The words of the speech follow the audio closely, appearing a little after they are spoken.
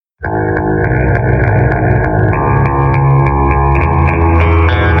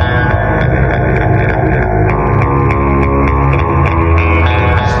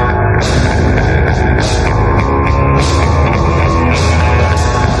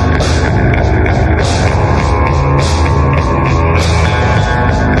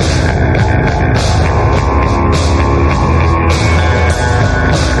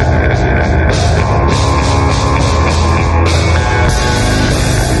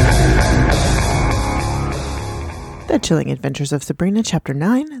The Chilling Adventures of Sabrina, Chapter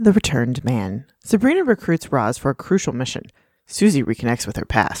 9, The Returned Man. Sabrina recruits Roz for a crucial mission. Susie reconnects with her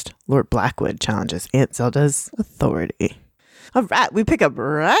past. Lord Blackwood challenges Aunt Zelda's authority. All right, we pick up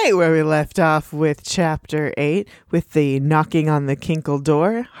right where we left off with Chapter 8, with the knocking on the Kinkle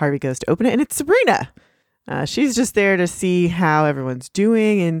door. Harvey goes to open it, and it's Sabrina. She's just there to see how everyone's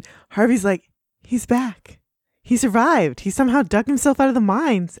doing, and Harvey's like, he's back. He survived. He somehow dug himself out of the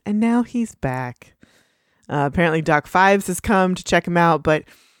mines, and now he's back. Apparently Doc Fives has come to check him out, but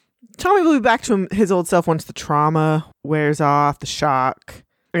Tommy will be back to his old self once the trauma wears off, the shock.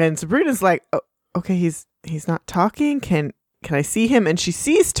 And Sabrina's like, oh, okay, he's not talking. Can I see him? And she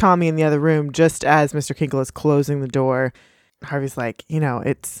sees Tommy in the other room just as Mr. Kinkle is closing the door. Harvey's like,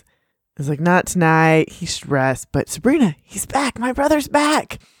 it's like, not tonight. He should rest. But Sabrina, he's back. My brother's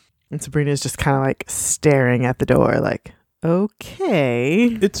back. And Sabrina's just kind of like staring at the door like, okay.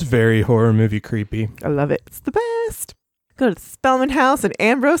 It's very horror movie creepy. I love it. It's the best. Go to the Spellman house and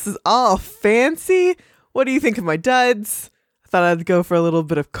Ambrose is all fancy. What do you think of my duds? I thought I'd go for a little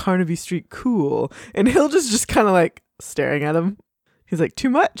bit of Carnaby Street cool. And Hilda's just kind of like staring at him. He's like,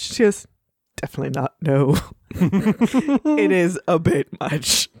 too much? She goes, definitely not. No. It is a bit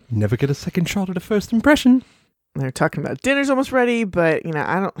much. Never get a second shot at a first impression. They're talking about dinner's almost ready, but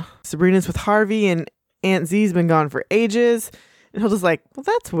Sabrina's with Harvey and Aunt Z's been gone for ages. And Hilda's like, well,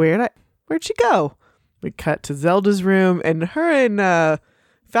 that's weird. Where'd she go? We cut to Zelda's room, and her and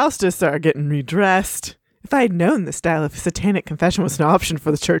Faustus are getting redressed. If I had known the style of satanic confession was an option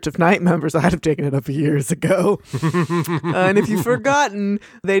for the Church of Night members, I'd have taken it up years ago. And if you've forgotten,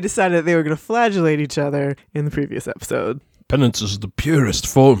 they decided that they were going to flagellate each other in the previous episode. Penance is the purest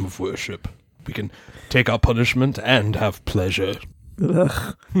form of worship. We can take our punishment and have pleasure.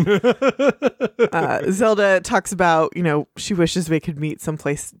 Zelda talks about, she wishes they could meet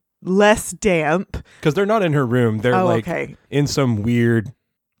someplace less damp. Because they're not in her room. They're in some weird,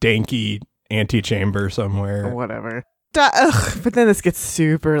 danky antechamber somewhere. Or whatever. But then this gets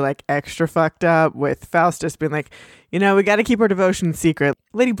super extra fucked up with Faustus being like, we got to keep our devotion secret.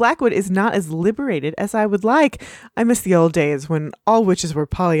 Lady Blackwood is not as liberated as I would like. I miss the old days when all witches were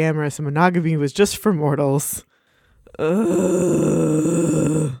polyamorous and monogamy was just for mortals.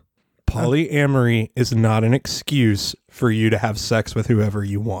 Polyamory is not an excuse for you to have sex with whoever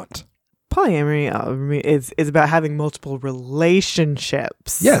you want. Polyamory is about having multiple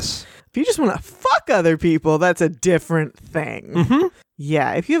relationships. Yes. If you just want to fuck other people, that's a different thing. Mm-hmm.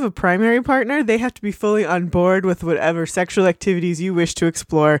 Yeah, if you have a primary partner, they have to be fully on board with whatever sexual activities you wish to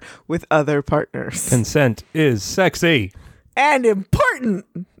explore with other partners. Consent is sexy. And important.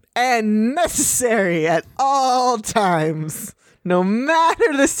 And necessary at all times. No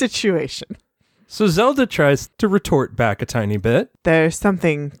matter the situation. So Zelda tries to retort back a tiny bit. There's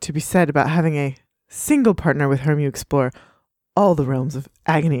something to be said about having a single partner with whom you explore all the realms of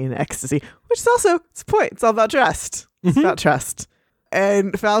agony and ecstasy, which is also its point. It's all about trust. It's about trust.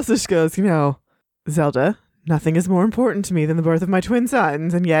 And Faustus goes, Zelda, nothing is more important to me than the birth of my twin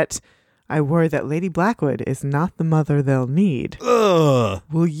sons, and yet I worry that Lady Blackwood is not the mother they'll need. Ugh.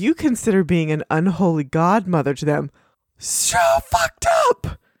 Will you consider being an unholy godmother to them? So fucked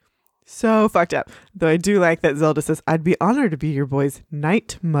up. So fucked up. Though I do like that Zelda says, I'd be honored to be your boy's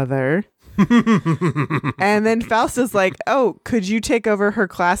night mother. And then Faustus like, oh, could you take over her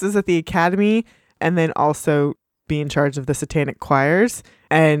classes at the academy and then also be in charge of the satanic choirs?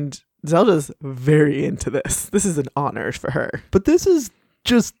 And Zelda's very into this. This is an honor for her. But this is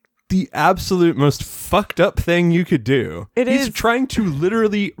just the absolute most fucked up thing you could do. He's trying to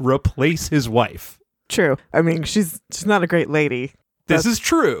literally replace his wife. True. I mean, she's not a great lady. This is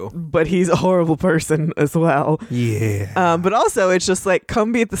true. But he's a horrible person as well. Yeah. But also, it's just like,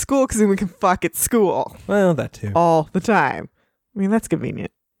 come be at the school because then we can fuck at school. Well, that too. All the time. I mean, that's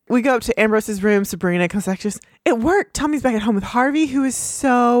convenient. We go up to Ambrose's room. Sabrina comes back. Just, it worked. Tommy's back at home with Harvey, who is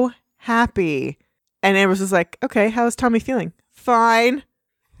so happy. And Ambrose is like, okay, how is Tommy feeling? Fine.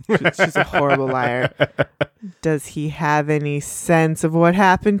 She's a horrible liar. Does he have any sense of what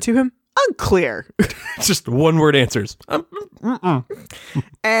happened to him? Unclear. Just one word answers. And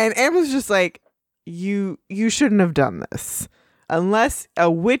Ambrose is just like, you shouldn't have done this. Unless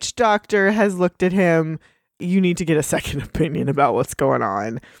a witch doctor has looked at him, you need to get a second opinion about what's going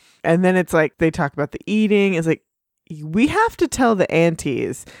on. And then it's like, they talk about the eating. It's like, we have to tell the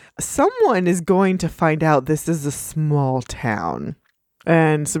aunties. Someone is going to find out this is a small town.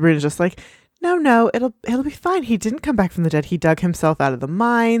 And Sabrina's just like, no, it'll be fine. He didn't come back from the dead. He dug himself out of the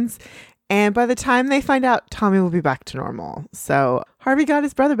mines. And by the time they find out, Tommy will be back to normal. So Harvey got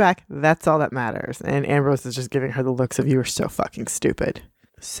his brother back. That's all that matters. And Ambrose is just giving her the looks of, you are so fucking stupid.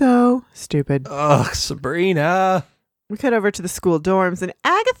 So stupid. Ugh, Sabrina. We cut over to the school dorms, and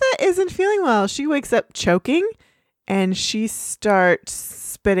Agatha isn't feeling well. She wakes up choking, and she starts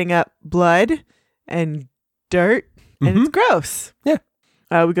spitting up blood and dirt, and it's gross. Yeah.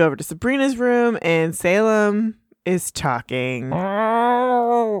 We go over to Sabrina's room, and Salem is talking.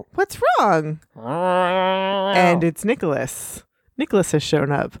 What's wrong? And it's Nicholas. Nicholas has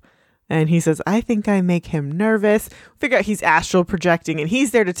shown up. And he says, I think I make him nervous. Figure out he's astral projecting, and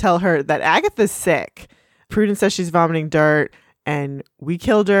he's there to tell her that Agatha's sick. Prudence says she's vomiting dirt, and we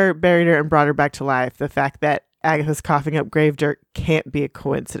killed her, buried her, and brought her back to life. The fact that Agatha's coughing up grave dirt can't be a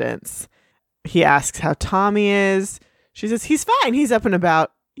coincidence. He asks how Tommy is. She says, he's fine. He's up and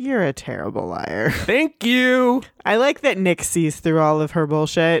about. You're a terrible liar. Thank you. I like that Nick sees through all of her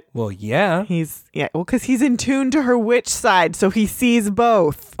bullshit. Well, yeah. Because he's in tune to her witch side, so he sees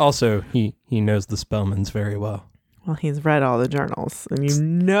both. Also, he knows the Spellmans very well. Well, he's read all the journals, and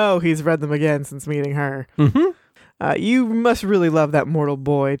he's read them again since meeting her. Mm-hmm. You must really love that mortal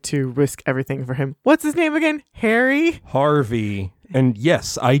boy to risk everything for him. What's his name again? Harvey. And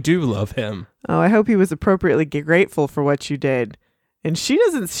yes, I do love him. Oh, I hope he was appropriately grateful for what you did. And she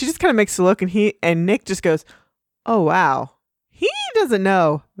just kind of makes a look, and Nick just goes, oh, wow. He doesn't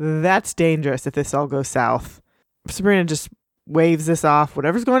know. That's dangerous if this all goes south. Sabrina just waves this off.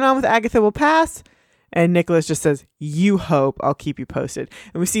 Whatever's going on with Agatha will pass. And Nicholas just says, you hope, I'll keep you posted.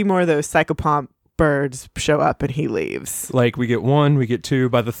 And we see more of those psychopomp birds show up, and he leaves. Like, we get one, we get two.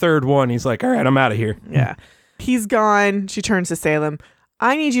 By the third one, he's like, all right, I'm out of here. Yeah. He's gone. She turns to Salem.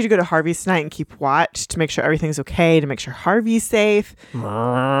 I need you to go to Harvey's tonight and keep watch to make sure everything's okay, to make sure Harvey's safe.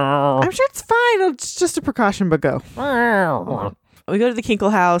 I'm sure it's fine. It's just a precaution, but go. We go to the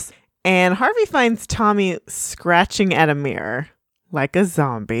Kinkle house, and Harvey finds Tommy scratching at a mirror like a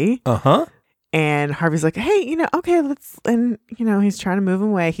zombie. Uh-huh. And Harvey's like, hey, okay, let's, and, he's trying to move him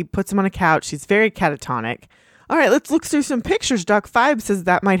away. He puts him on a couch. He's very catatonic. All right, let's look through some pictures. Doc Five says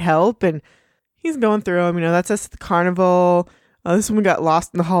that might help. And he's going through them. That's us at the carnival. This woman got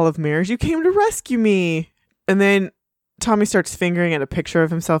lost in the Hall of Mirrors. You came to rescue me. And then Tommy starts fingering at a picture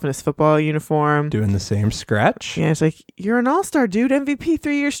of himself in his football uniform. Doing the same scratch. Yeah, it's like, you're an all-star, dude. MVP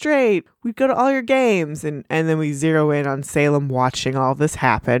 3 years straight. We'd go to all your games. And then we zero in on Salem watching all this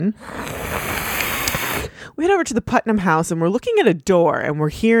happen. We head over to the Putnam house, and we're looking at a door, and we're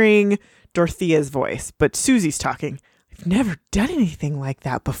hearing Dorothea's voice. But Susie's talking. I've never done anything like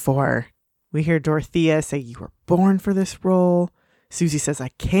that before. We hear Dorothea say, you were born for this role. Susie says, I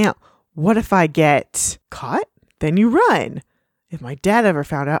can't. What if I get caught? Then you run. If my dad ever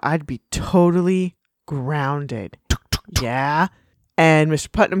found out, I'd be totally grounded. Yeah. And Mr.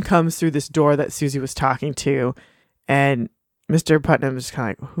 Putnam comes through this door that Susie was talking to. And Mr. Putnam is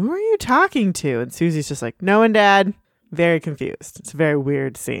kind of like, who are you talking to? And Susie's just like, no one, Dad. Very confused. It's a very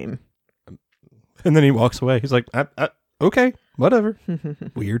weird scene. And then he walks away. He's like, okay, whatever.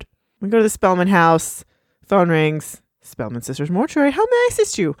 Weird. We go to the Spellman house. Phone rings. Spellman Sisters Mortuary. How may I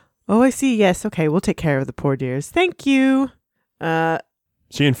assist you? Oh, I see. Yes. Okay. We'll take care of the poor dears. Thank you.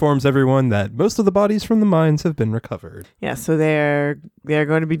 She informs everyone that most of the bodies from the mines have been recovered. Yeah. So they're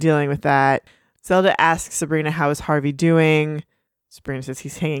going to be dealing with that. Zelda asks Sabrina, how is Harvey doing? Sabrina says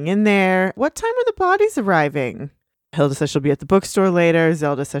he's hanging in there. What time are the bodies arriving? Hilda says she'll be at the bookstore later.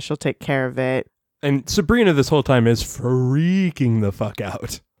 Zelda says she'll take care of it. And Sabrina this whole time is freaking the fuck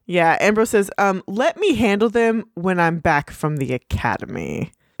out. Yeah, Ambrose says, let me handle them when I'm back from the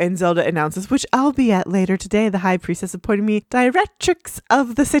academy. And Zelda announces, which I'll be at later today. The High Priestess appointed me directrix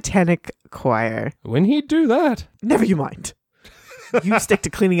of the Satanic Choir. When he'd do that. Never you mind. You stick to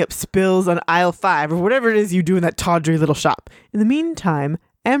cleaning up spills on aisle 5 or whatever it is you do in that tawdry little shop. In the meantime,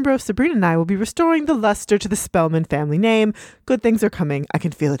 Ambrose, Sabrina, and I will be restoring the luster to the Spellman family name. Good things are coming. I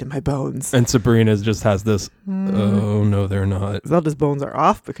can feel it in my bones. And Sabrina just has this, oh, no, they're not. Zelda's bones are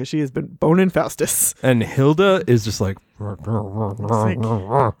off because she has been boning Faustus. And Hilda is just like, you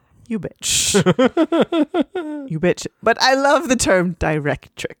bitch. You bitch. But I love the term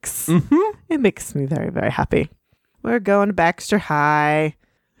directrix. Mm-hmm. It makes me very, very happy. We're going to Baxter High.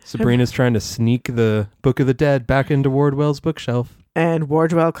 Sabrina's trying to sneak the Book of the Dead back into Wardwell's bookshelf. And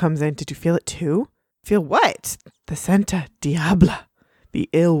Wardwell comes in. Did you feel it too? Feel what? The Santa Diabla. The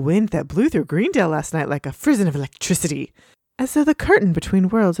ill wind that blew through Greendale last night like a frisson of electricity. As though the curtain between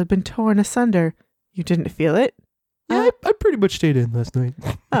worlds had been torn asunder. You didn't feel it? Yeah, I pretty much stayed in last night.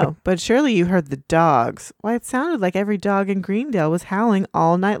 Oh, but surely you heard the dogs. Why, it sounded like every dog in Greendale was howling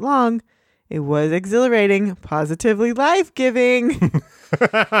all night long. It was exhilarating, positively life-giving.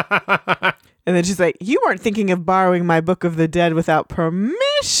 And then she's like, you weren't thinking of borrowing my Book of the Dead without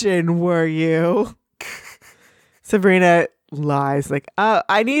permission, were you? Sabrina lies like, oh,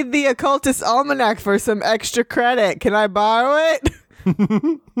 I need the Occultist Almanac for some extra credit. Can I borrow it?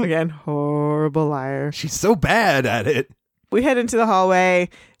 Again, horrible liar. She's so bad at it. We head into the hallway.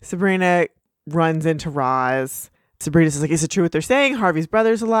 Sabrina runs into Roz. Sabrina's like, is it true what they're saying? Harvey's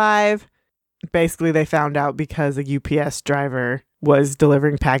brother's alive. Basically, they found out because a UPS driver was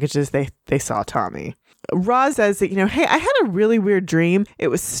delivering packages. They saw Tommy. Roz says that, hey, I had a really weird dream. It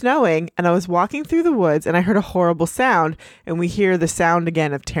was snowing and I was walking through the woods and I heard a horrible sound. And we hear the sound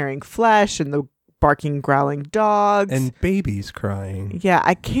again of tearing flesh and the barking, growling dogs. And babies crying. Yeah,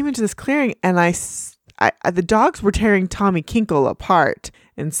 I came into this clearing and the dogs were tearing Tommy Kinkle apart.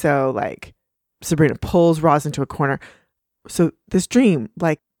 And so, Sabrina pulls Roz into a corner. So this dream,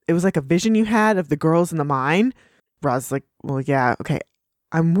 it was like a vision you had of the girls in the mine. Roz is like, well, yeah, okay.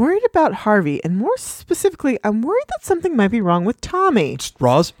 I'm worried about Harvey, and more specifically, I'm worried that something might be wrong with Tommy.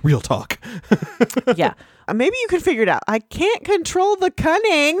 Roz, real talk. Yeah. Maybe you can figure it out. I can't control the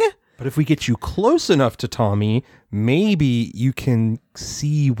cunning. But if we get you close enough to Tommy, maybe you can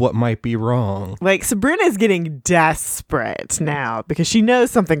see what might be wrong. Sabrina's getting desperate now because she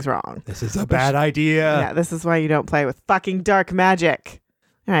knows something's wrong. This is a bad idea. Yeah, this is why you don't play with fucking dark magic.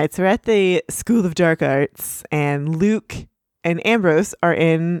 All right, so we're at the School of Dark Arts, and Luke and Ambrose are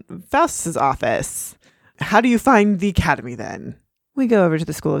in Faustus's office. How do you find the academy then? We go over to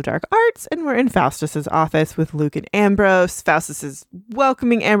the School of Dark Arts, and we're in Faustus's office with Luke and Ambrose. Faustus is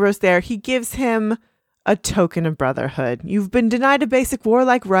welcoming Ambrose there. He gives him a token of brotherhood. You've been denied a basic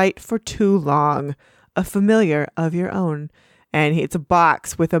warlike right for too long. A familiar of your own. And it's a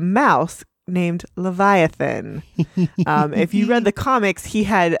box with a mouse named Leviathan. If you read the comics, he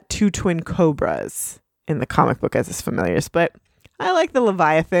had 2 twin cobras in the comic book as his familiars, but I like the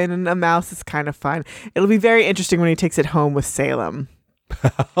Leviathan, and a mouse is kind of fun. It'll be very interesting when he takes it home with Salem.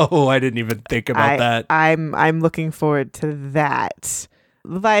 Oh, I didn't even think about that. I'm looking forward to that.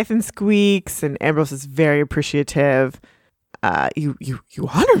 Leviathan squeaks, and Ambrose is very appreciative. You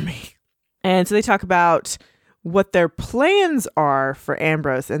honor me. And so they talk about what their plans are for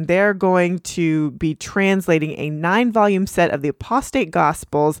Ambrose, and they're going to be translating a 9-volume set of the apostate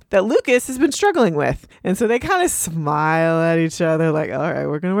gospels that Lucas has been struggling with. And so they kind of smile at each other like, all right,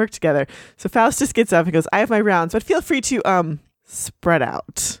 we're going to work together. So Faustus gets up and goes, I have my rounds, but feel free to spread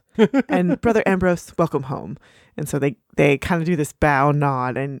out. And Brother Ambrose, welcome home. And so they kind of do this bow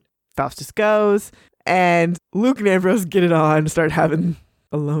nod, and Faustus goes, and Luke and Ambrose get it on, start having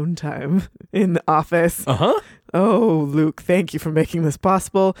alone time in the office. Oh, Luke, thank you for making this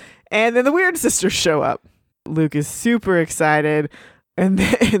possible. And then the weird sisters show up. Luke is super excited, and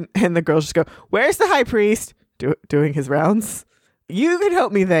the girls just go, where's the high priest? Doing his rounds. You can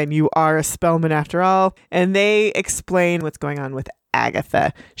help me then. You are a spellman after all. And they explain what's going on with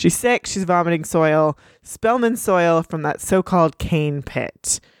Agatha. She's sick. She's vomiting soil. Spellman soil from that so-called cane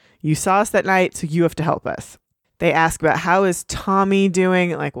pit. You saw us that night, so you have to help us. They ask about how is Tommy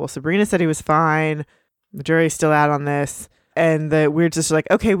doing? Well, Sabrina said he was fine. The jury's still out on this. And the weird sister's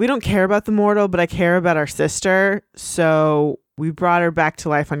like, okay, we don't care about the mortal, but I care about our sister. So we brought her back to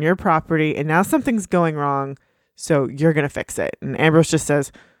life on your property, and now something's going wrong. So you're going to fix it. And Ambrose just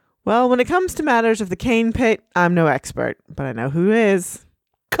says, well, when it comes to matters of the cane pit, I'm no expert, but I know who is.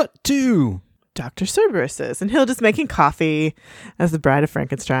 Cut to Dr. Cerberus is, and Hilda's making coffee as the bride of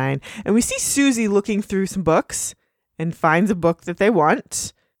Frankenstein. And we see Susie looking through some books and finds a book that they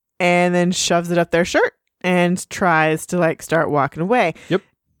want and then shoves it up their shirt and tries to start walking away. Yep.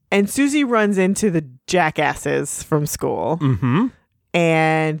 And Susie runs into the jackasses from school. Mm-hmm.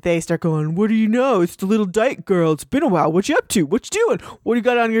 And they start going, what do you know? It's the little dyke girl. It's been a while. What you up to? What you doing? What do you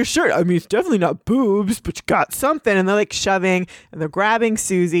got on your shirt? I mean, it's definitely not boobs, but you got something. And they're shoving and they're grabbing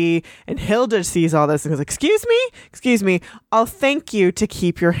Susie. And Hilda sees all this and goes, excuse me. I'll thank you to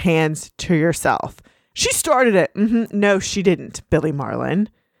keep your hands to yourself. She started it. Mm-hmm. No, she didn't, Billy Marlin.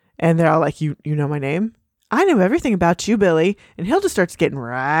 And they're all like, you know my name? I know everything about you, Billy. And Hilda starts getting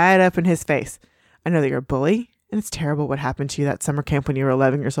right up in his face. I know that you're a bully. And it's terrible what happened to you that summer camp when you were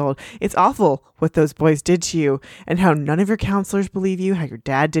 11 years old. It's awful what those boys did to you, and how none of your counselors believe you, how your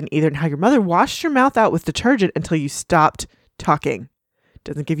dad didn't either, and how your mother washed your mouth out with detergent until you stopped talking.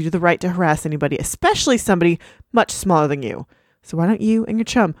 Doesn't give you the right to harass anybody, especially somebody much smaller than you. So why don't you and your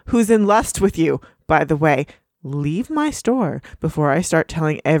chum, who's in lust with you, by the way, leave my store before I start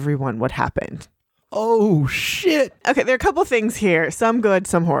telling everyone what happened. Oh, shit. Okay, there are a couple things here. Some good,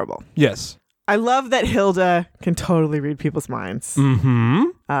 some horrible. Yes. I love that Hilda can totally read people's minds. Mm-hmm.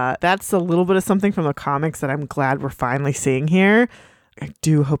 That's a little bit of something from the comics that I'm glad we're finally seeing here. I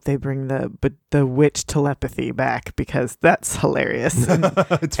do hope they bring the witch telepathy back, because that's hilarious.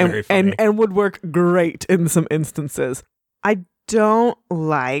 It's very funny. And would work great in some instances. I don't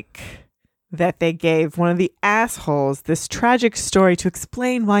like that they gave one of the assholes this tragic story to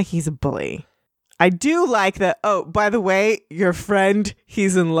explain why he's a bully. I do like that, oh, by the way, your friend,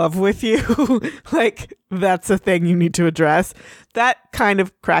 he's in love with you. Like, that's a thing you need to address. That kind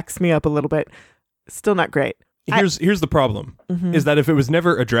of cracks me up a little bit. Still not great. Here's the problem, is that if it was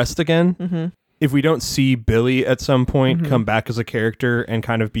never addressed again, if we don't see Billy at some point come back as a character and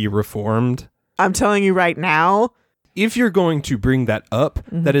kind of be reformed. I'm telling you right now. If you're going to bring that up,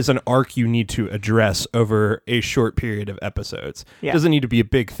 that is an arc you need to address over a short period of episodes. Yeah. It doesn't need to be a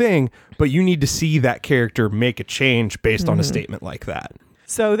big thing, but you need to see that character make a change based on a statement like that.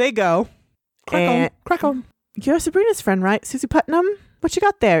 So they go. Crack on. You're Sabrina's friend, right? Susie Putnam? What you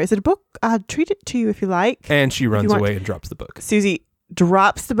got there? Is it a book? I'll treat it to you if you like. And she runs away and drops the book. Susie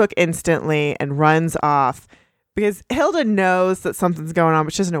drops the book instantly and runs off because Hilda knows that something's going on,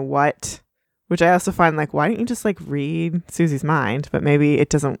 but she doesn't know what. Which I also find, like, why don't you just, like, read Susie's mind? But maybe it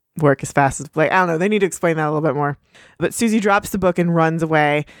doesn't work as fast as, like, I don't know. They need to explain that a little bit more. But Susie drops the book and runs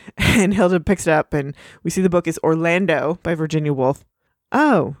away. And Hilda picks it up. And we see the book is Orlando by Virginia Woolf.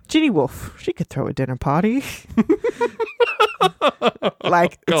 Oh, Ginny Woolf. She could throw a dinner party.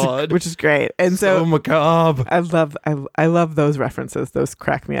 Like, God. Which is great. And so macabre. I love those references. Those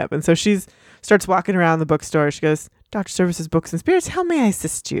crack me up. And so she starts walking around the bookstore. She goes, Dr. Services, Books and Spirits, how may I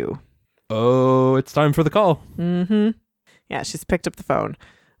assist you? Oh, it's time for the call. Yeah, she's picked up the phone.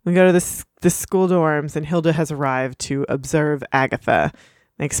 We go to the school dorms, and Hilda has arrived to observe Agatha.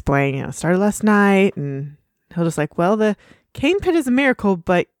 They explain, started last night, and Hilda's like, well, the cane pit is a miracle,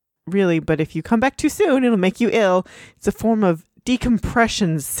 but if you come back too soon, it'll make you ill. It's a form of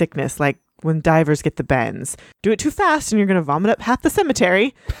decompression sickness, like when divers get the bends. Do it too fast, and you're going to vomit up half the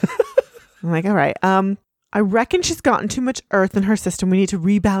cemetery. I'm like, all right, I reckon she's gotten too much earth in her system. We need to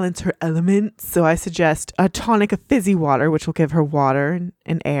rebalance her elements. So I suggest a tonic of fizzy water, which will give her water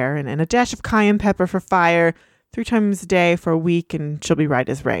and air, and a dash of cayenne pepper for fire 3 times a day for a week, and she'll be right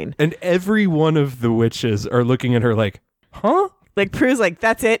as rain. And every one of the witches are looking at her like, huh? Like, Prue's like,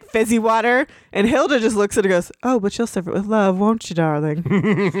 that's it, fizzy water. And Hilda just looks at her and goes, oh, but you'll serve it with love, won't you, darling?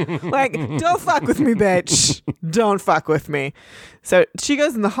 Like, don't fuck with me, bitch. Don't fuck with me. So she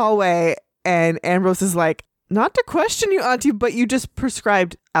goes in the hallway, and Ambrose is like, not to question you, Auntie, but you just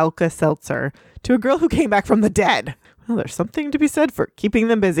prescribed Alka-Seltzer to a girl who came back from the dead. Well, there's something to be said for keeping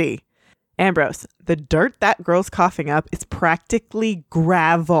them busy. Ambrose, the dirt that girl's coughing up is practically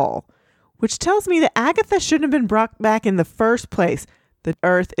gravel, which tells me that Agatha shouldn't have been brought back in the first place. The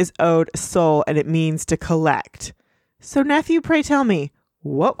earth is owed a soul, and it means to collect. So, nephew, pray tell me,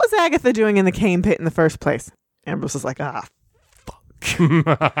 what was Agatha doing in the cane pit in the first place? Ambrose is like, fuck.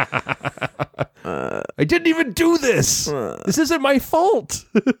 I didn't even do this. This isn't my fault.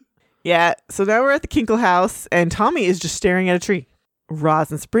 Yeah, so now we're at the Kinkle house, and Tommy is just staring at a tree.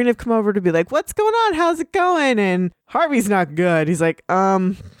 Roz and Sabrina have come over to be like, what's going on? How's it going? And Harvey's not good. He's like,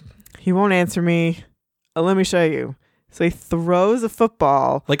 he won't answer me. Let me show you. So he throws a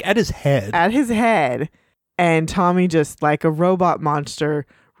football. Like at his head. And Tommy, just like a robot monster,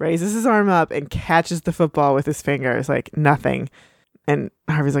 raises his arm up and catches the football with his fingers, like nothing. And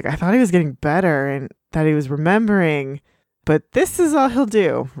Harvey's like, I thought he was getting better and that he was remembering, but this is all he'll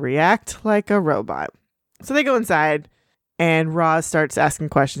do. React like a robot. So they go inside, and Roz starts asking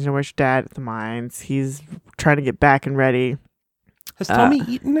questions. Where's your dad at the mines? He's trying to get back and ready. Has Tommy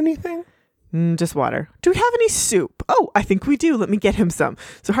eaten anything? Just water. Do we have any soup? Oh, I think we do. Let me get him some.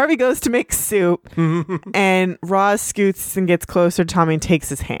 So Harvey goes to make soup, and Roz scoots and gets closer to Tommy and takes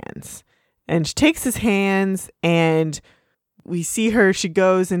his hands. And she takes his hands, and we see her. She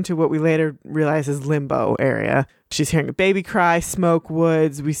goes into what we later realize is limbo area. She's hearing a baby cry, smoke,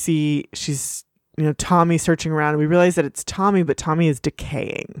 woods. We see she's, Tommy searching around. And we realize that it's Tommy, but Tommy is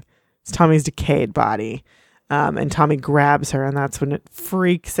decaying. It's Tommy's decayed body. And Tommy grabs her, and that's when it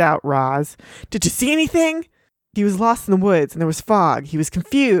freaks out Roz. Did you see anything? He was lost in the woods, and there was fog. He was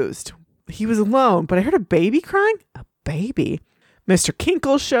confused. He was alone, but I heard a baby crying. A baby? Mr.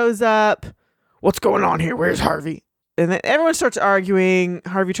 Kinkle shows up. What's going on here? Where's Harvey? And then everyone starts arguing.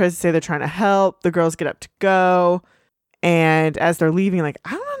 Harvey tries to say they're trying to help. The girls get up to go. And as they're leaving, like,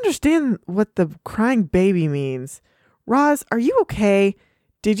 I don't understand what the crying baby means. Roz, are you okay?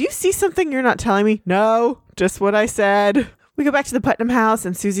 Did you see something you're not telling me? No, just what I said. We go back to the Putnam house,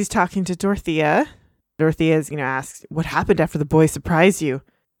 and Susie's talking to Dorothea. Dorothea's, asks, what happened after the boys surprised you?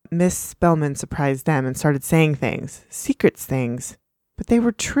 Miss Spellman surprised them and started saying things, secrets things, but they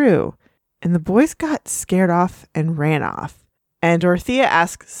were true. And the boys got scared off and ran off. And Dorothea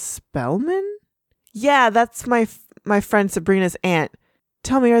asks, Spellman? Yeah, that's my friend Sabrina's aunt.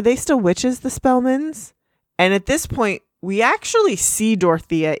 Tell me, are they still witches, the Spellmans? And at this point, we actually see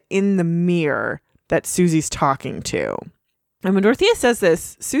Dorothea in the mirror that Susie's talking to. And when Dorothea says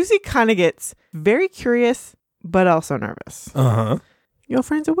this, Susie kind of gets very curious, but also nervous. Uh-huh. Your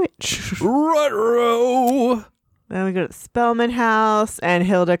friend's a witch. Ruh-roh. Then we go to the Spellman house, and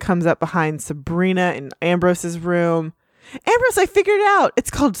Hilda comes up behind Sabrina in Ambrose's room. Ambrose, I figured it out. It's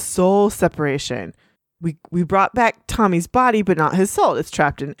called soul separation. We brought back Tommy's body, but not his soul. It's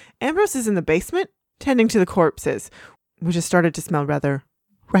trapped in. Ambrose is in the basement, tending to the corpses, which has started to smell rather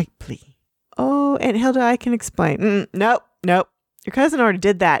ripely. Oh, Aunt Hilda, I can explain. Nope. Your cousin already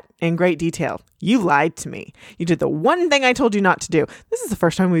did that in great detail. You lied to me. You did the one thing I told you not to do. This is the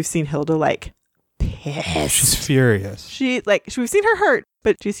first time we've seen Hilda, like, pissed. She's furious. We've seen her hurt,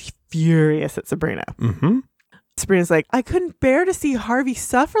 but she's furious at Sabrina. Mm-hmm. Sabrina's like, I couldn't bear to see Harvey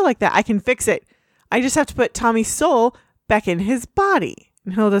suffer like that. I can fix it. I just have to put Tommy's soul back in his body.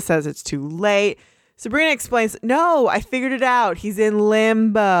 And Hilda says it's too late. Sabrina explains, no, I figured it out. He's in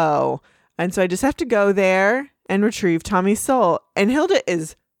limbo. And so I just have to go there and retrieve Tommy's soul. And Hilda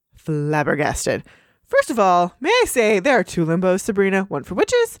is flabbergasted. First of all, may I say there are 2 limbos, Sabrina. One for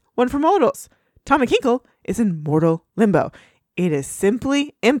witches, one for mortals. Tommy Kinkle is in mortal limbo. It is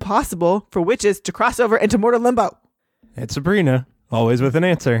simply impossible for witches to cross over into mortal limbo. It's Sabrina, always with an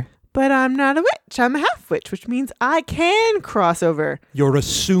answer. But I'm not a witch. I'm a half witch, which means I can cross over. You're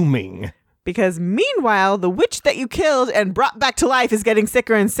assuming. Because meanwhile, the witch that you killed and brought back to life is getting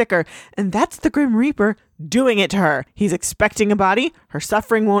sicker and sicker. And that's the Grim Reaper doing it to her. He's expecting a body. Her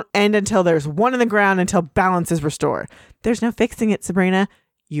suffering won't end until there's one in the ground, until balance is restored. There's no fixing it, Sabrina.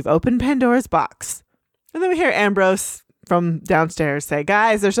 You've opened Pandora's box. And then we hear Ambrose from downstairs say,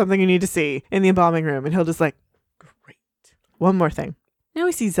 guys, there's something you need to see in the embalming room. And Hilda's like, great. One more thing. Now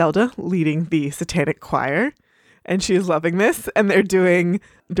we see Zelda leading the satanic choir. And she is loving this. And they're doing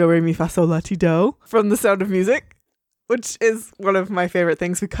Do, Re, Mi, Fa, Sol, La, Ti, Do from The Sound of Music, which is one of my favorite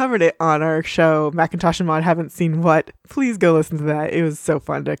things. We covered it on our show, Macintosh and Maud Haven't Seen What. Please go listen to that. It was so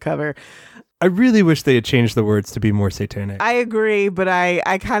fun to cover. I really wish they had changed the words to be more satanic. I agree, but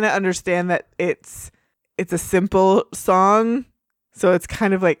I kind of understand that it's a simple song. So it's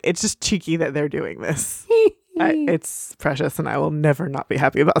kind of like, it's just cheeky that they're doing this. It's precious, and I will never not be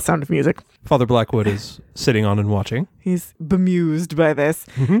happy about Sound of Music. Father Blackwood is sitting on and watching. He's bemused by this.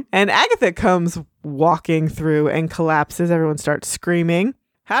 Mm-hmm. And Agatha comes walking through and collapses. Everyone starts screaming.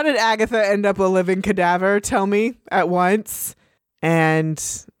 How did Agatha end up a living cadaver? Tell me at once. And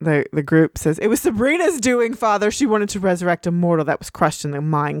the group says, it was Sabrina's doing, Father. She wanted to resurrect a mortal that was crushed in the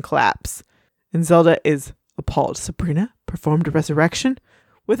mine collapse. And Zelda is appalled. Sabrina performed a resurrection?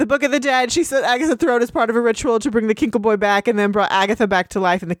 With the Book of the Dead, she set Agatha's throat as part of a ritual to bring the Kinkle boy back, and then brought Agatha back to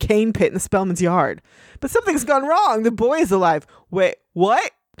life in the cane pit in the Spellman's yard. But something's gone wrong. The boy is alive. Wait,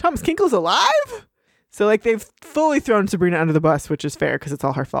 what? Thomas Kinkle's alive? So, they've fully thrown Sabrina under the bus, which is fair because it's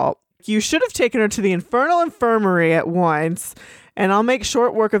all her fault. You should have taken her to the infernal infirmary at once, and I'll make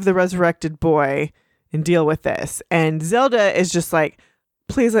short work of the resurrected boy and deal with this. And Zelda is just like,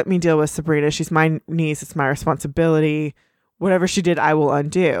 please let me deal with Sabrina. She's my niece. It's my responsibility. Whatever she did, I will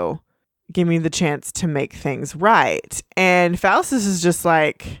undo. Give me the chance to make things right. And Faustus is just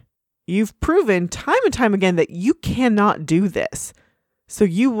like, you've proven time and time again that you cannot do this. So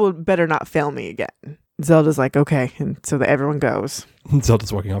you will better not fail me again. Zelda's like, okay. And so that everyone goes.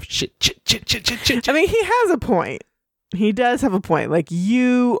 Zelda's walking off. Shit. I mean, he has a point. He does have a point.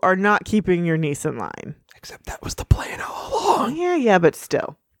 You are not keeping your niece in line. Except that was the plan all along. Yeah, but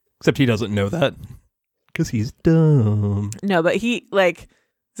still. Except he doesn't know that. Because he's dumb. No, but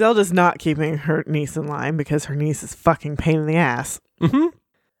Zelda's not keeping her niece in line because her niece is fucking pain in the ass. Mm-hmm.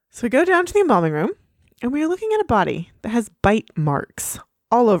 So we go down to the embalming room, and we are looking at a body that has bite marks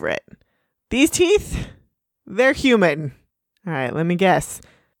all over it. These teeth, they're human. All right, let me guess.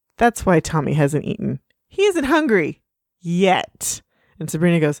 That's why Tommy hasn't eaten. He isn't hungry yet. And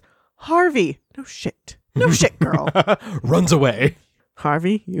Sabrina goes, Harvey, no shit, girl. Runs away.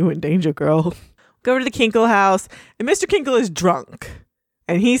 Harvey, you in danger, girl. Go over to the Kinkle house, and Mr. Kinkle is drunk,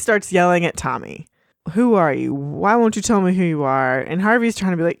 and he starts yelling at Tommy. Who are you? Why won't you tell me who you are? And Harvey's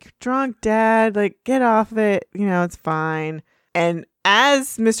trying to be like, drunk, Dad, get off it. It's fine. And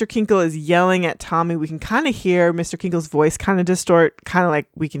as Mr. Kinkle is yelling at Tommy, we can kind of hear Mr. Kinkle's voice kind of distort, kind of like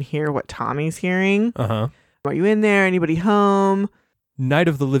we can hear what Tommy's hearing. Uh-huh. Are you in there? Anybody home? Night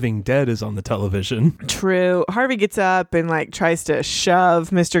of the Living Dead is on the television. True. Harvey gets up and tries to shove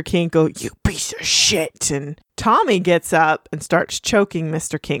Mr. Kinkle. You piece of shit. And Tommy gets up and starts choking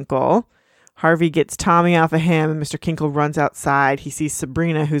Mr. Kinkle. Harvey gets Tommy off of him, and Mr. Kinkle runs outside. He sees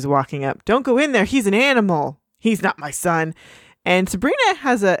Sabrina, who's walking up. Don't go in there. He's an animal. He's not my son. And Sabrina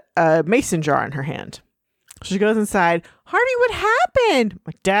has a mason jar in her hand. She goes inside. Harvey, what happened?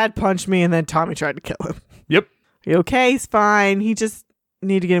 My dad punched me and then Tommy tried to kill him. Yep. You okay? He's fine. He just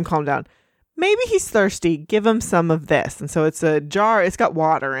need to get him calmed down. Maybe he's thirsty. Give him some of this. And so it's a jar. It's got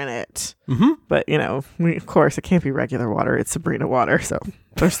water in it. Mm-hmm. But, of course, it can't be regular water. It's Sabrina water. So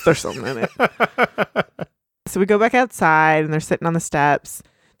there's something in it. So we go back outside and they're sitting on the steps.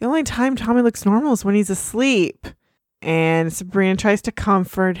 The only time Tommy looks normal is when he's asleep. And Sabrina tries to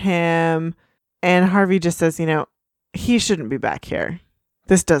comfort him. And Harvey just says, he shouldn't be back here.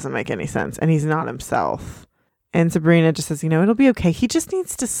 This doesn't make any sense. And he's not himself. And Sabrina just says, it'll be okay. He just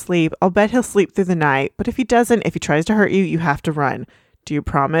needs to sleep. I'll bet he'll sleep through the night. But if he doesn't, if he tries to hurt you, you have to run. Do you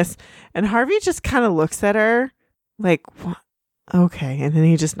promise? And Harvey just kind of looks at her like, what? Okay. And then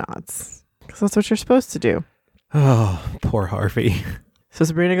he just nods. Because that's what you're supposed to do. Oh, poor Harvey. So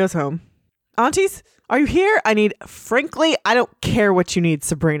Sabrina goes home. Aunties, are you here? Frankly, I don't care what you need,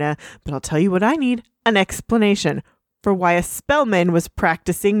 Sabrina. But I'll tell you what I need. An explanation for why a spellman was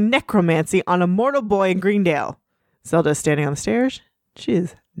practicing necromancy on a mortal boy in Greendale. Zelda's standing on the stairs. She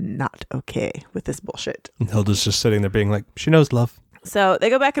is not okay with this bullshit. And Hilda's just sitting there being like, she knows love. So they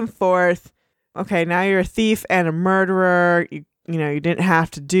go back and forth. Okay, now you're a thief and a murderer. You didn't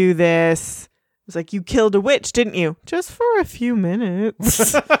have to do this. It's like, you killed a witch, didn't you? Just for a few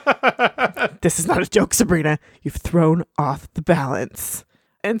minutes. This is not a joke, Sabrina. You've thrown off the balance.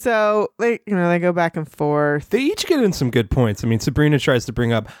 And so they go back and forth. They each get in some good points. I mean, Sabrina tries to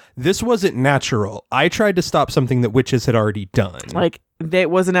bring up, this wasn't natural. I tried to stop something that witches had already done. Like,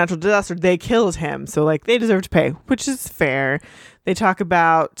 it was a natural disaster. They killed him. So, they deserve to pay, which is fair. They talk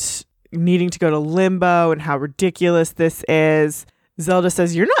about needing to go to limbo and how ridiculous this is. Zelda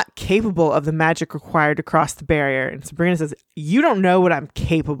says, you're not capable of the magic required to cross the barrier. And Sabrina says, you don't know what I'm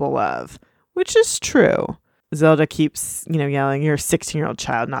capable of, which is true. Zelda keeps, yelling, you're a 16-year-old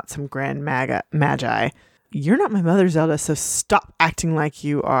child, not some grand magi. You're not my mother, Zelda, so stop acting like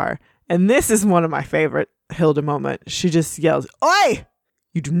you are. And this is one of my favorite Hilda moments. She just yells, oi!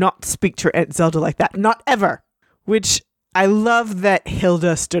 You do not speak to your Aunt Zelda like that. Not ever. Which I love that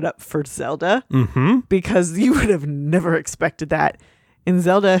Hilda stood up for Zelda. Mm-hmm. Because you would have never expected that. And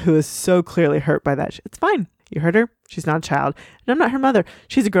Zelda, who is so clearly hurt by that, it's fine. You heard her? She's not a child. And I'm not her mother.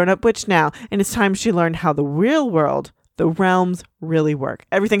 She's a grown-up witch now. And it's time she learned how the real world, the realms, really work.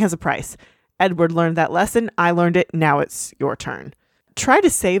 Everything has a price. Edward learned that lesson. I learned it. Now it's your turn. Try to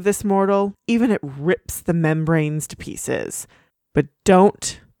save this mortal, even it rips the membranes to pieces. But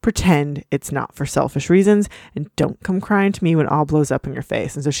don't pretend it's not for selfish reasons. And don't come crying to me when all blows up in your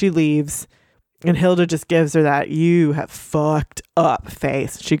face. And so she leaves. And Hilda just gives her that, you have fucked up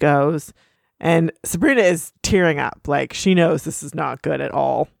face. She goes. And Sabrina is tearing up, like she knows this is not good at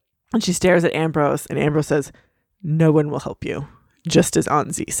all. And she stares at Ambrose, and Ambrose says, no one will help you, just as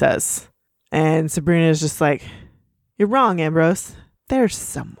Anzi says. And Sabrina is just like, you're wrong, Ambrose. There's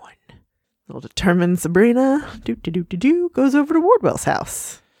someone. Little determined Sabrina, goes over to Wardwell's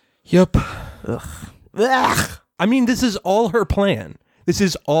house. Yep. Ugh. Ugh. I mean, this is all her plan. This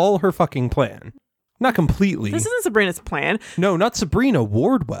is all her fucking plan. Not completely. This isn't Sabrina's plan. No, not Sabrina,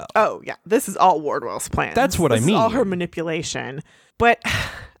 Wardwell. Oh, yeah. This is all Wardwell's plan. That's what I mean. This is all her manipulation. But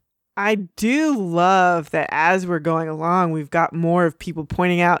I do love that as we're going along, we've got more of people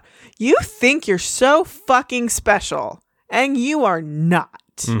pointing out, you think you're so fucking special, and you are not.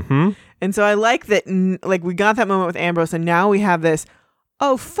 Mm-hmm. And so I like that, we got that moment with Ambrose, and now we have this,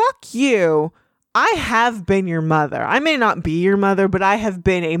 oh, fuck you. I have been your mother. I may not be your mother, but I have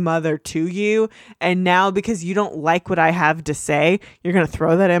been a mother to you. And now because you don't like what I have to say, you're going to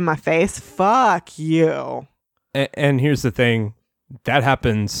throw that in my face? Fuck you. And here's the thing. That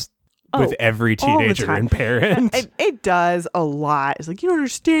happens with every teenager and parent. It does a lot. It's like, you don't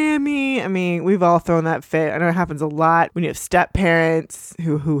understand me. I mean, we've all thrown that fit. I know it happens a lot when you have step parents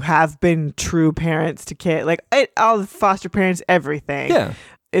who have been true parents to kids. All the foster parents, everything. Yeah.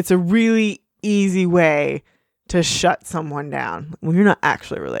 It's a really easy way to shut someone down when you're not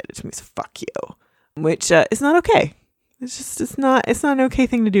actually related to me, so fuck you, which is not okay. It's not an okay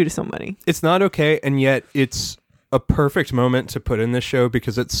thing to do to somebody. It's not okay, and yet it's a perfect moment to put in this show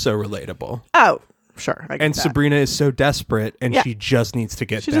because it's so relatable. Oh, sure. I get and that. Sabrina is so desperate, and she just needs to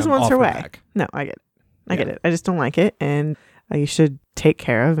get she them just wants off her way back. No, I get it. I just don't like it, and you should take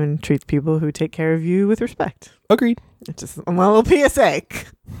care of and treat the people who take care of you with respect. Agreed. It's just a little PSA.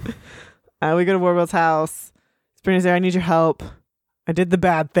 We go to Wardwell's house. Sabrina's there. I need your help. I did the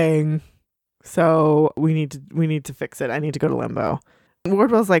bad thing, so we need to fix it. I need to go to limbo. And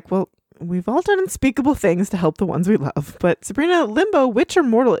Wardwell's like, well, we've all done unspeakable things to help the ones we love, but Sabrina, limbo, witch or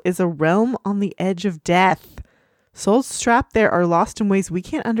mortal, is a realm on the edge of death. Souls trapped there are lost in ways we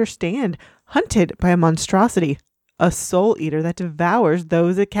can't understand. hunted by a monstrosity, a soul eater that devours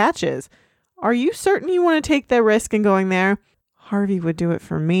those it catches. Are you certain you want to take the risk in going there? Harvey would do it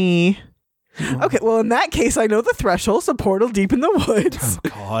for me. Okay, well, in that case, I know the threshold's a portal deep in the woods. Oh,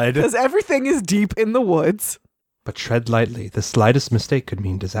 God. Because everything is deep in the woods. But tread lightly. The slightest mistake could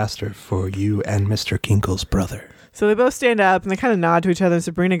mean disaster for you and Mr. Kinkle's brother. So they both stand up and they kind of nod to each other.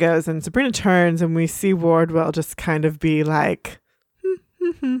 Sabrina goes, and Sabrina turns, and we see Wardwell just kind of be like,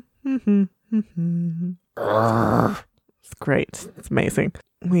 it's great. It's amazing.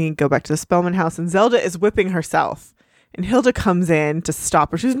 We go back to the Spellman house, and Zelda is whipping herself. And Hilda comes in to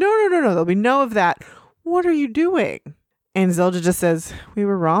stop her. She says, no, there'll be no of that. What are you doing? And Zelda just says, we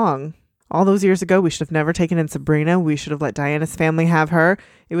were wrong. All those years ago, we should have never taken in Sabrina. We should have let Diana's family have her.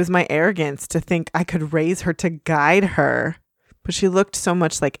 It was my arrogance to think I could raise her to guide her. But she looked so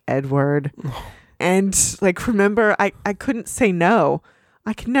much like Edward. And like, remember, I couldn't say no.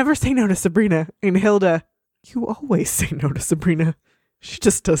 I could never say no to Sabrina. And Hilda, you always say no to Sabrina. She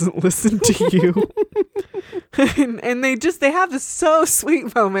just doesn't listen to you. and they have this so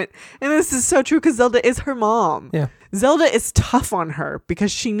sweet moment. And this is so true because Zelda is her mom. Yeah. Zelda is tough on her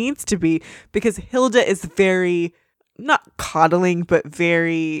because she needs to be, because Hilda is very, not coddling, but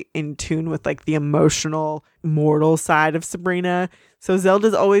very in tune with like the emotional, mortal side of Sabrina. So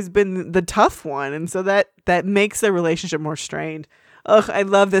Zelda's always been the tough one. And so that makes their relationship more strained. Ugh, I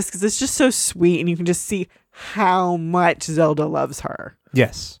love this because it's just so sweet. And you can just see how much Zelda loves her.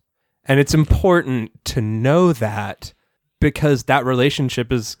 Yes. And it's important to know that because that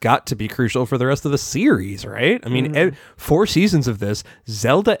relationship has got to be crucial for the rest of the series, right? I mean, 4 seasons of this,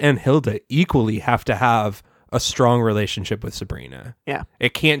 Zelda and Hilda equally have to have a strong relationship with Sabrina. Yeah.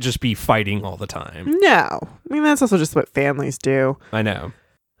 It can't just be fighting all the time. No. I mean, that's also just what families do. I know.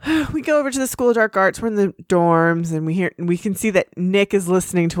 We go over to the School of Dark Arts. We're in the dorms, and we can see that Nick is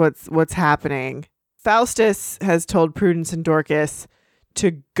listening to what's happening. Faustus has told Prudence and Dorcas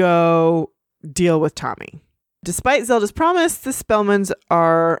to go deal with Tommy. Despite Zelda's promise, the Spellmans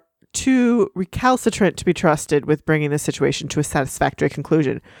are too recalcitrant to be trusted with bringing the situation to a satisfactory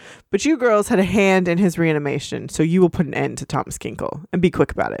conclusion. But you girls had a hand in his reanimation, so you will put an end to Thomas Kinkle, and be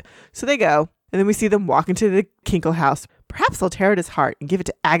quick about it. So they go, and then we see them walk into the Kinkle house. Perhaps they'll tear at his heart and give it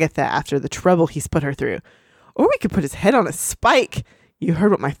to Agatha after the trouble he's put her through. Or we could put his head on a spike. You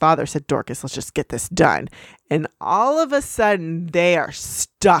heard what my father said, Dorcas. Let's just get this done. And all of a sudden, they are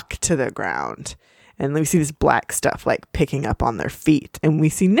stuck to the ground. And we see this black stuff like picking up on their feet. And we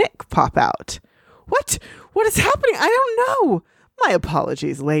see Nick pop out. What? What is happening? I don't know. My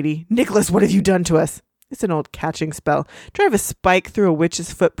apologies, lady. Nicholas, what have you done to us? It's an old catching spell. Drive a spike through a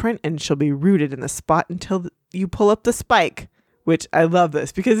witch's footprint and she'll be rooted in the spot until you pull up the spike. Which I love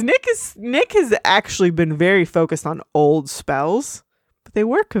this because Nick has actually been very focused on old spells. But they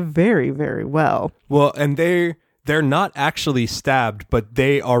work very, very well. Well, and they're not actually stabbed, but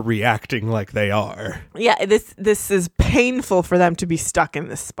they are reacting like they are. Yeah, this is painful for them to be stuck in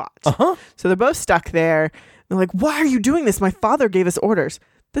this spot. Uh-huh. So they're both stuck there. They're like, why are you doing this? My father gave us orders.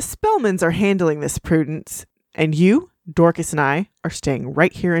 The Spellmans are handling this, Prudence. And you, Dorcas, and I are staying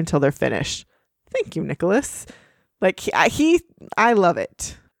right here until they're finished. Thank you, Nicholas. Like, I love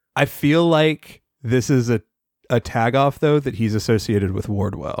it. I feel like this is a tag-off, though, that he's associated with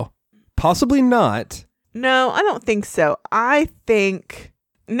Wardwell. Possibly not. No, I don't think so. I think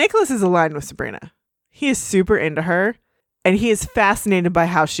Nicholas is aligned with Sabrina. He is super into her, and he is fascinated by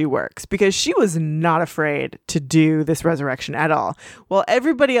how she works because she was not afraid to do this resurrection at all, while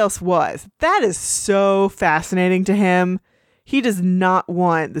everybody else was. That is so fascinating to him. He does not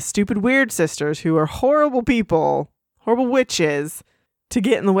want the stupid weird sisters who are horrible people, horrible witches, to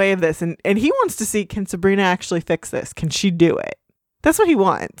get in the way of this. And he wants to see, can Sabrina actually fix this? Can she do it? That's what he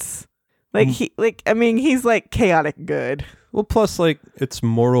wants. He's like chaotic good. Well, plus, it's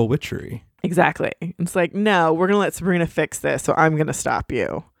moral witchery. Exactly. It's like, no, we're going to let Sabrina fix this, so I'm going to stop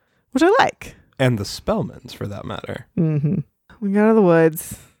you. Which I like. And the Spellmans, for that matter. Mm-hmm. We go to the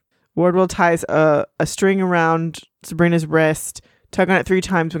woods. Wardwell ties a string around Sabrina's wrist, tug on it 3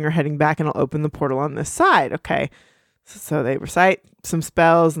 times when you're heading back, and it'll open the portal on this side. Okay. So they recite some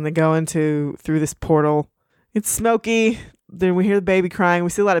spells, and they go through this portal. It's smoky. Then we hear the baby crying. We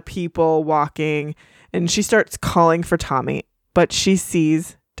see a lot of people walking, and she starts calling for Tommy, but she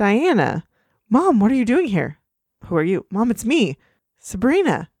sees Diana. Mom, what are you doing here? Who are you? Mom, it's me.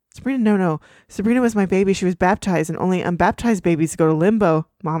 Sabrina. Sabrina, no. Sabrina was my baby. She was baptized, and only unbaptized babies go to limbo.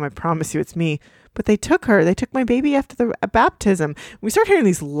 Mom, I promise you it's me. But they took her. They took my baby after the baptism. We start hearing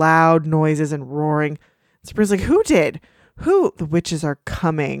these loud noises and roaring. Sabrina's like, who did? Who? The witches are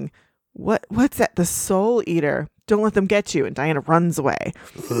coming. What's that? The soul eater. Don't let them get you. And Diana runs away.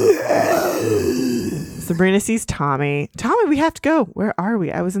 Sabrina sees Tommy. Tommy, we have to go. Where are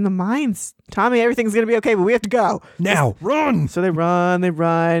we? I was in the mines. Tommy, everything's going to be okay, but we have to go. Now, run! So they run,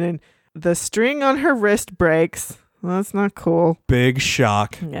 and the string on her wrist breaks. Well, that's not cool. Big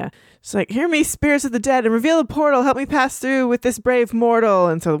shock. Yeah. She's like, hear me, spirits of the dead, and reveal a portal. Help me pass through with this brave mortal.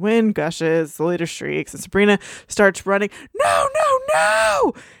 And so the wind gushes, the leader shrieks, and Sabrina starts running. No, no,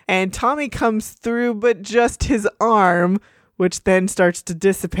 no! And Tommy comes through, but just his arm, which then starts to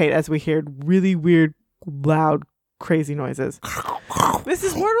dissipate as we hear really weird, loud, crazy noises.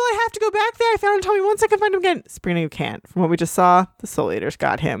 Mrs. Mortal, I have to go back there. I found Tommy once. I can find him again. Sabrina, you can't. From what we just saw, the Soul Eaters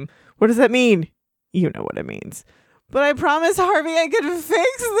got him. What does that mean? You know what it means. But I promised Harvey I could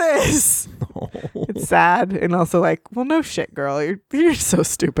fix this. It's sad. And also like, well, no shit, girl. You're so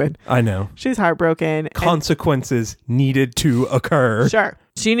stupid. I know. She's heartbroken. Consequences needed to occur. Sure.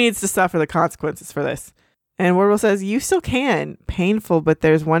 She needs to suffer the consequences for this. And Wardwell says, you still can. Painful, but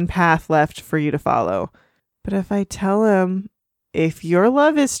there's one path left for you to follow. But if I tell him, if your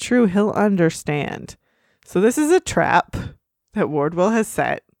love is true, he'll understand. So this is a trap that Wardwell has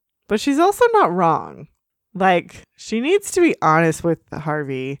set. But she's also not wrong. Like, she needs to be honest with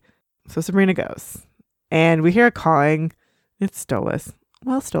Harvey. So Sabrina goes. And we hear a calling. It's Stolas.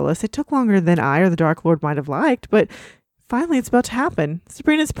 Well, Stolas, it took longer than I or the Dark Lord might have liked, but finally it's about to happen.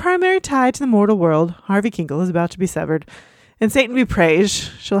 Sabrina's primary tie to the mortal world, Harvey Kinkle, is about to be severed. And Satan be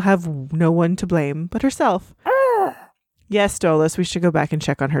praised, she'll have no one to blame but herself. Yes, Stolas, we should go back and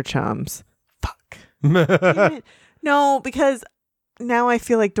check on her chums. Fuck. No, because now I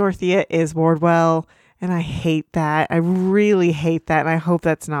feel like Dorothea is Wardwell. And I hate that. I really hate that. And I hope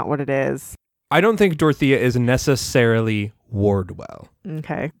that's not what it is. I don't think Dorothea is necessarily Wardwell.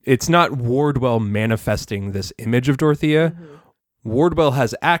 Okay. It's not Wardwell manifesting this image of Dorothea. Mm-hmm. Wardwell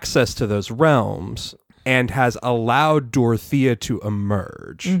has access to those realms and has allowed Dorothea to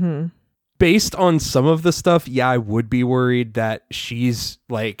emerge. Mm-hmm. Based on some of the stuff, yeah, I would be worried that she's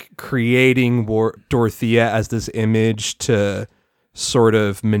like creating Dorothea as this image to sort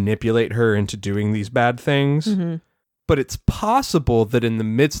of manipulate her into doing these bad things. Mm-hmm. But it's possible that in the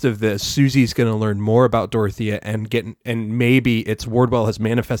midst of this, Susie's going to learn more about Dorothea and maybe it's Wardwell has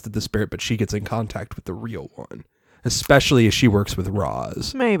manifested the spirit, but she gets in contact with the real one, especially as she works with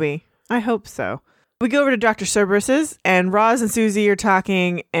Roz. Maybe. I hope so. We go over to Dr. Cerberus's, and Roz and Susie are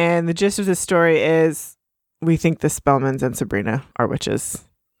talking, and the gist of the story is we think the Spellmans and Sabrina are witches.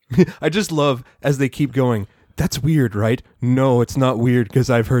 I just love as they keep going, that's weird, right? No, it's not weird because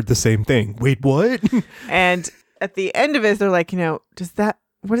I've heard the same thing. Wait, what? And at the end of it, they're like, what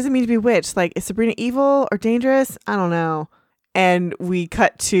does it mean to be witch? Like, is Sabrina evil or dangerous? I don't know. And we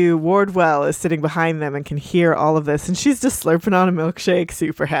cut to Wardwell is sitting behind them and can hear all of this. And she's just slurping on a milkshake,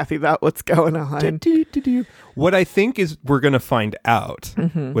 super happy about what's going on. What I think is we're going to find out,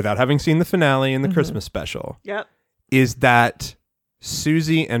 without having seen the finale and the Christmas special, is that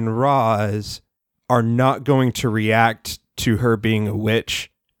Susie and Roz are not going to react to her being a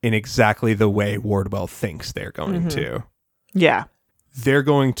witch in exactly the way Wardwell thinks they're going to. Yeah. They're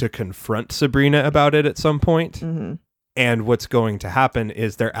going to confront Sabrina about it at some point. Mm-hmm. And what's going to happen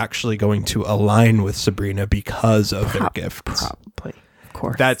is they're actually going to align with Sabrina because of their gifts. Probably. Of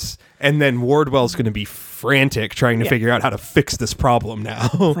course. And then Wardwell's going to be frantic trying to figure out how to fix this problem now.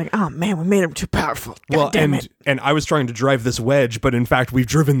 It's like, oh man, we made him too powerful. God damn it. And I was trying to drive this wedge, but in fact, we've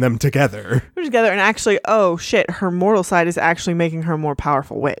driven them together. We're together, and actually, oh shit, her mortal side is actually making her a more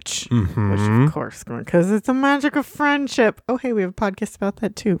powerful witch. Mm-hmm. Which, of course, because it's the magic of friendship. Oh, hey, we have a podcast about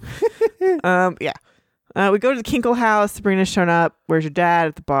that too. Yeah. We go to the Kinkle house. Sabrina's shown up. Where's your dad?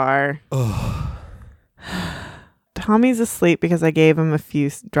 At the bar. Oh. Tommy's asleep because I gave him a few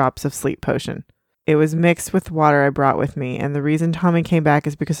drops of sleep potion. It was mixed with water I brought with me, and the reason Tommy came back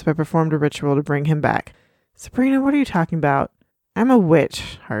is because I performed a ritual to bring him back. Sabrina, what are you talking about? I'm a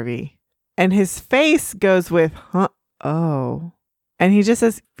witch, Harvey. And his face goes with, huh? Oh. And he just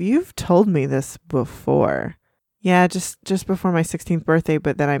says, you've told me this before. Yeah, just before my 16th birthday,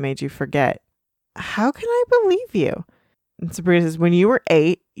 but then I made you forget. How can I believe you? And Sabrina says, when you were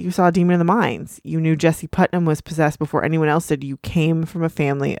 8, you saw a demon in the mines. You knew Jesse Putnam was possessed before anyone else did. You came from a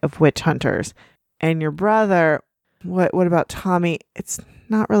family of witch hunters. And your brother, what about Tommy? It's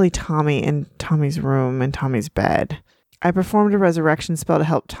not really Tommy in Tommy's room and Tommy's bed. I performed a resurrection spell to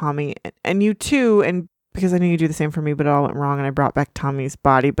help Tommy and you too. And because I knew you'd do the same for me, but it all went wrong. And I brought back Tommy's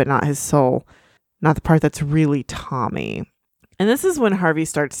body, but not his soul. Not the part that's really Tommy. And this is when Harvey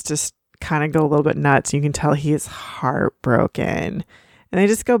starts to kind of go a little bit nuts. You can tell he is heartbroken. And they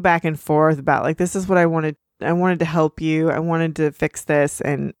just go back and forth about like, this is what I wanted. I wanted to help you. I wanted to fix this.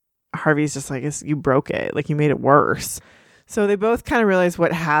 And Harvey's just like, you broke it. Like, you made it worse. So they both kind of realize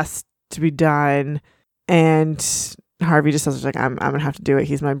what has to be done. And Harvey just says, like, I'm going to have to do it.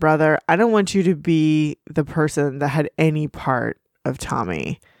 He's my brother. I don't want you to be the person that had any part of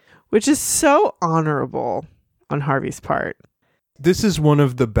Tommy, which is so honorable on Harvey's part. This is one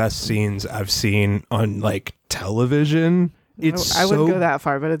of the best scenes I've seen on like television. I wouldn't go that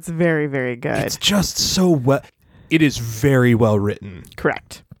far, but it's very, very good. It's just so well. It is very well written.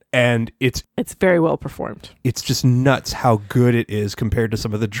 Correct. And it's very well performed. It's just nuts how good it is compared to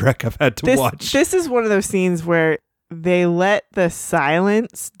some of the Drek I've had to watch. This is one of those scenes where they let the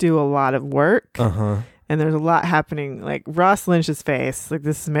silence do a lot of work. And there's a lot happening. Like Ross Lynch's face. Like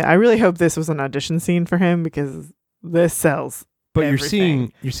this is, I really hope this was an audition scene for him because this sells. But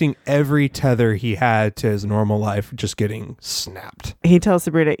everything. you're seeing every tether he had to his normal life just getting snapped. He tells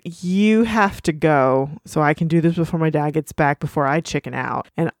Sabrina, you have to go so I can do this before my dad gets back, before I chicken out.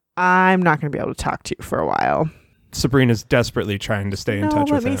 And I'm not going to be able to talk to you for a while. Sabrina's desperately trying to stay in touch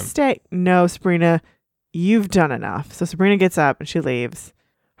with him. Let me stay. No, Sabrina, you've done enough. So Sabrina gets up and she leaves.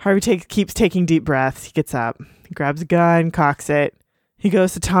 Harvey keeps taking deep breaths. He gets up. He grabs a gun, cocks it. He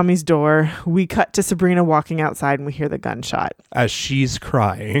goes to Tommy's door. We cut to Sabrina walking outside and we hear the gunshot. As she's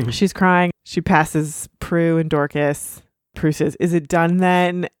crying. She's crying. She passes Prue and Dorcas. Prue says, is it done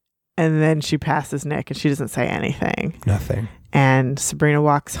then? And then she passes Nick and she doesn't say anything. Nothing. And Sabrina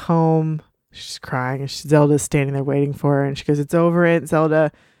walks home. She's crying and Zelda's standing there waiting for her. And she goes, it's over it,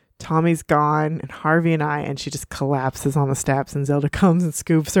 Zelda. Tommy's gone and Harvey and she just collapses on the steps and Zelda comes and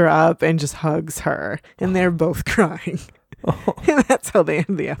scoops her up and just hugs her. And they're both crying. Oh. And that's how they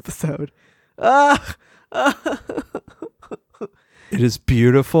end the episode. It is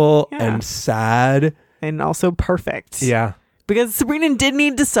beautiful and sad. And also perfect. Yeah. Because Sabrina did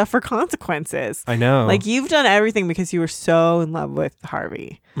need to suffer consequences. I know. Like, you've done everything because you were so in love with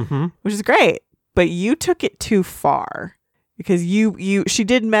Harvey. Which is great. But you took it too far. Because she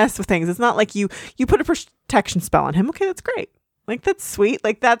did mess with things. It's not like you put a protection spell on him. Okay, that's great. Like, that's sweet.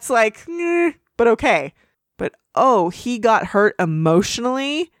 Like, that's like, but okay. But, he got hurt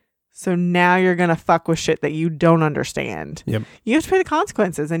emotionally, so now you're going to fuck with shit that you don't understand. Yep. You have to pay the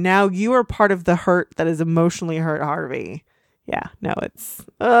consequences, and now you are part of the hurt that has emotionally hurt Harvey. Yeah, no, it's,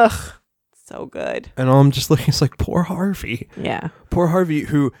 so good. And all I'm just looking, it's like, poor Harvey. Yeah. Poor Harvey,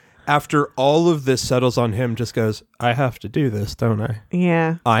 who, after all of this settles on him, just goes, I have to do this, don't I?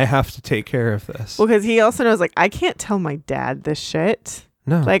 Yeah. I have to take care of this. Well, because he also knows, like, I can't tell my dad this shit.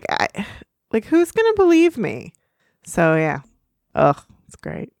 No. Like, who's going to believe me? So, yeah. It's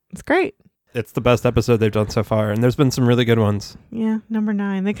great. It's great. It's the best episode they've done so far, and there's been some really good ones. Yeah, number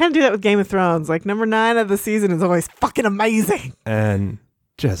 9. They kind of do that with Game of Thrones. Like, number 9 of the season is always fucking amazing. And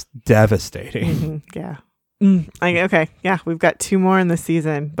just devastating. Yeah. Okay, yeah, we've got 2 more in the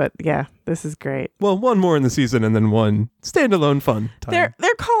season, but yeah, this is great. Well, 1 more in the season and then 1 standalone fun time.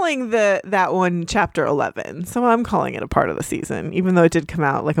 They're calling that one chapter 11, so I'm calling it a part of the season, even though it did come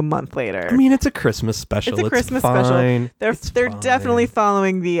out like a month later. I mean, it's a Christmas special. It's a Christmas special. They're definitely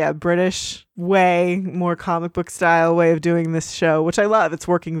following the British way, more comic book style way of doing this show, which I love. It's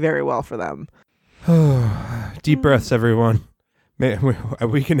working very well for them. Deep breaths, everyone.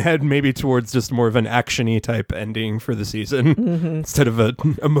 We can head maybe towards just more of an action-y type ending for the season instead of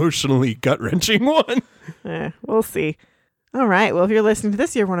an emotionally gut-wrenching one. We'll see. All right. Well, if you're listening to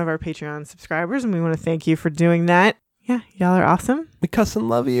this, you're one of our Patreon subscribers, and we want to thank you for doing that. Yeah, y'all are awesome. We cuss and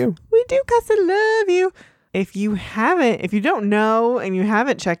love you. We do cuss and love you. If you don't know and you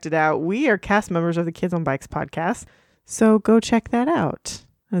haven't checked it out, we are cast members of the Kids on Bikes podcast. So go check that out.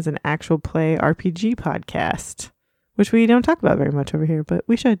 As an actual play RPG podcast. Which we don't talk about very much over here, but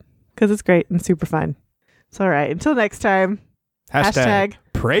we should, because it's great and super fun. So, all right, until next time, hashtag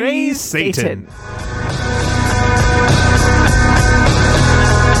praise Satan.